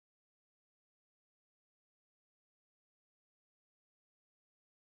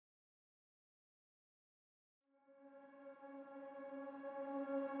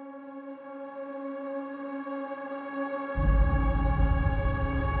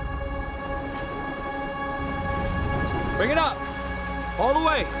Bring it up. All the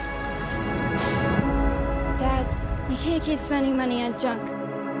way. Dad, you can't keep spending money on junk.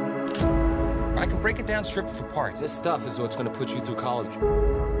 I can break it down, strip it for parts. This stuff is what's gonna put you through college.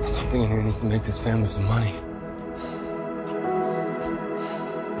 Something in here needs to make this family some money.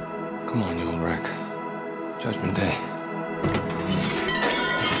 Come on, you old wreck. Judgment Day.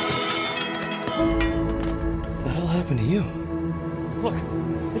 What the hell happened to you? Look,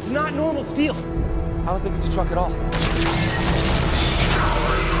 it's not normal steel. I don't think it's a truck at all.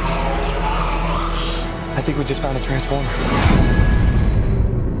 I think we just found a transformer.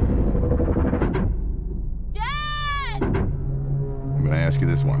 Dad! I'm gonna ask you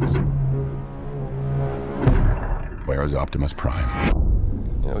this once. Where is Optimus Prime?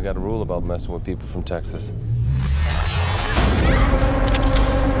 You know, we got a rule about messing with people from Texas.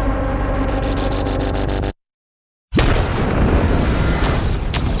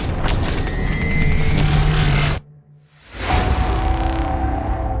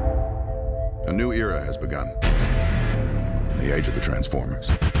 A new era has begun. The age of the Transformers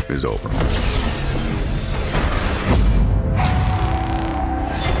is over.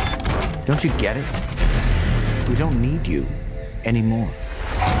 Don't you get it? We don't need you anymore.